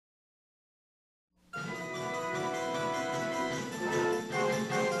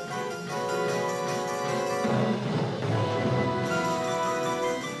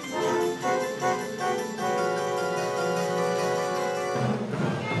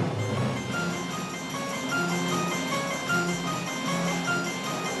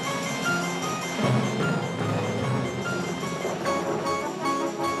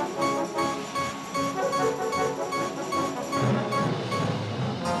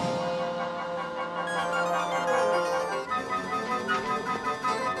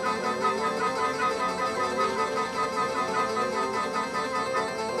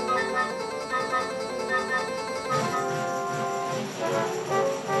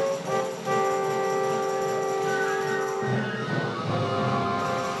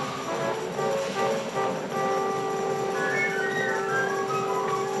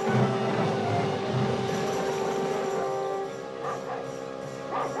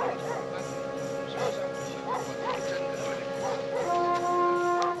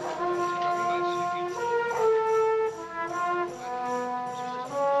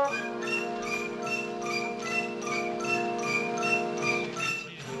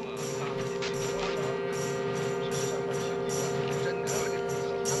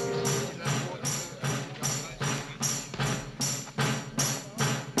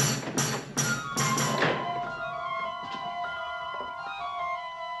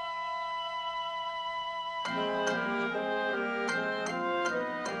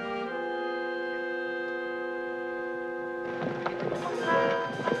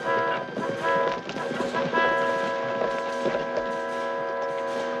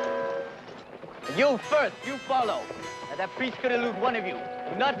You first, you follow. And that priest could elude one of you.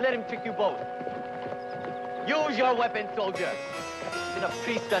 Do not let him trick you both. Use your weapon, soldier. Then a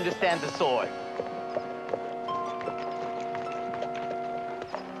priest understands the sword.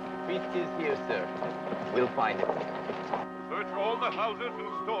 Priest is here, sir. We'll find him. Search all the houses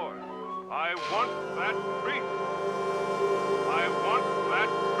and stores. I want that priest. I want that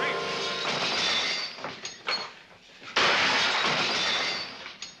priest.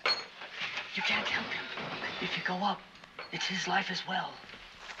 You can't help him. If you go up, it's his life as well.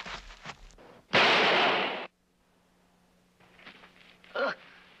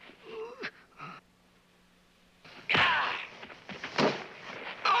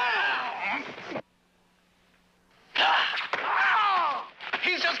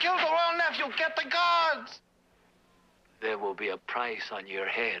 He's just killed the royal nephew. Get the guards! There will be a price on your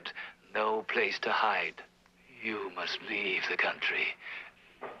head. No place to hide. You must leave the country.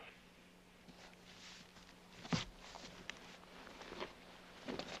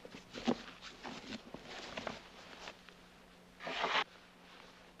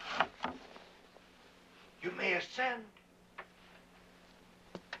 You may ascend.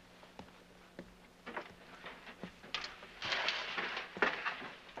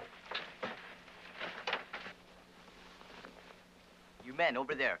 You men,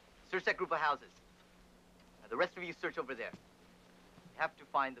 over there. Search that group of houses. Now, the rest of you search over there. We have to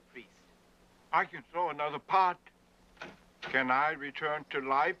find the priest. I can throw another pot. Can I return to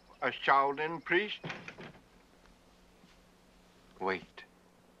life a Shaolin priest? Wait.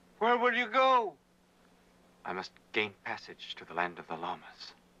 Where will you go? I must gain passage to the land of the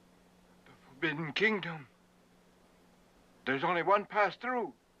llamas. The Forbidden Kingdom. There's only one pass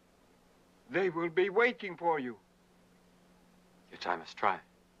through. They will be waiting for you. Yet I must try.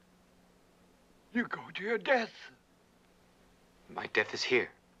 You go to your death. My death is here.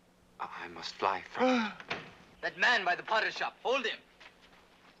 I must fly from... That man by the potter's shop, hold him.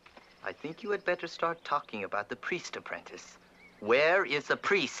 I think you had better start talking about the priest, Apprentice. Where is the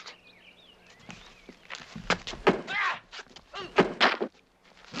priest?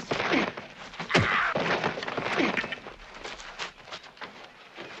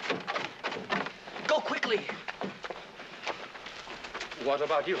 Go quickly. What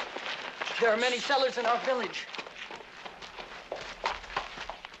about you? There are many sellers in our village.